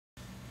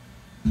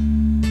The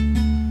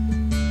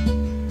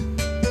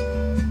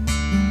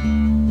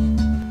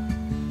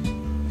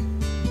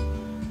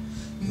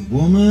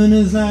woman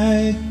is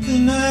like the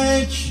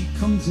night, she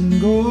comes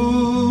and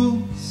goes.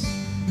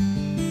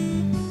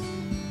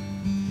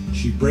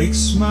 She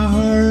breaks my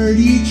heart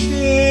each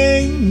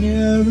day,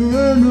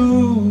 never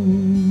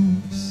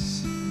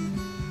knows.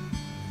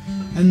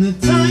 And the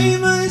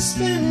time I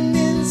spend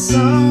in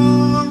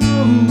sorrow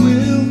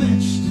will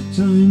match the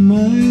time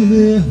I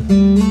live.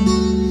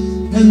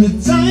 And the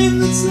time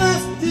that's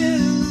left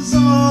is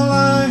all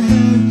I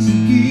have to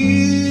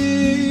give.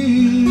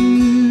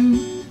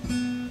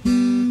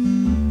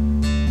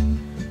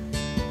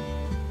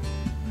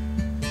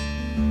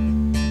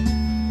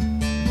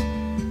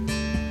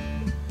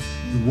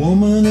 The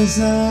woman is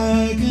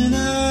like an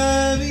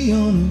ivy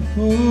on a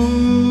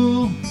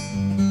pole.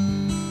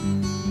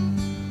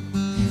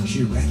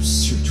 She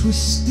wraps her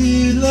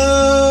twisted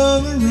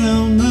love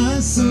around my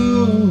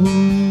soul.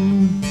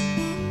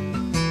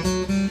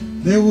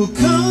 There will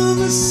come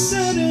a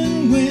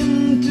sudden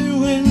winter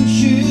when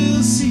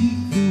she'll seek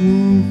the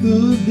warmth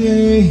of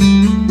day,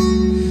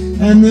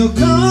 and there'll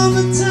come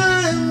a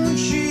time when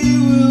she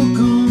will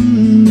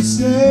come to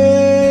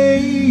stay.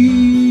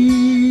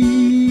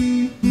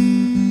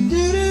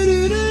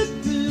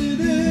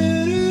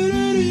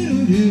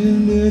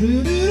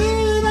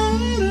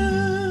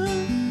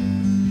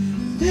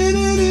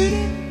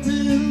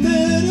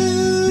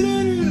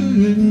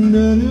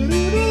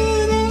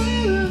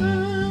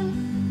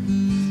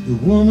 The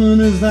woman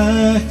is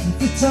like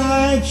the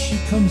tide, she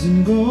comes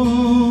and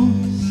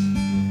goes.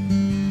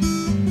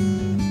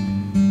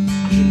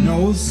 She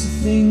knows the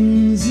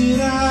things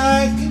that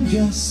I can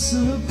just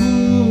suppose.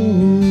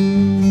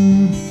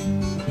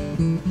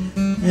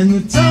 And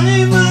the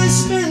time I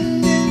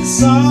spend in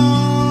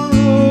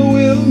sorrow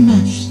will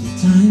match the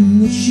time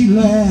that she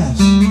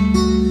laughs.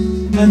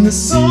 And the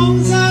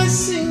songs I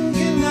sing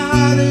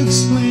cannot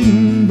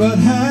explain but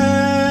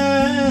half.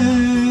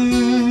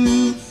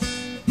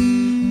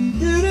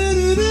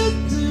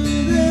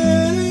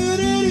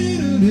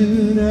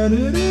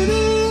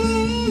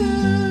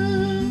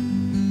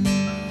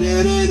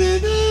 Da da da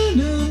da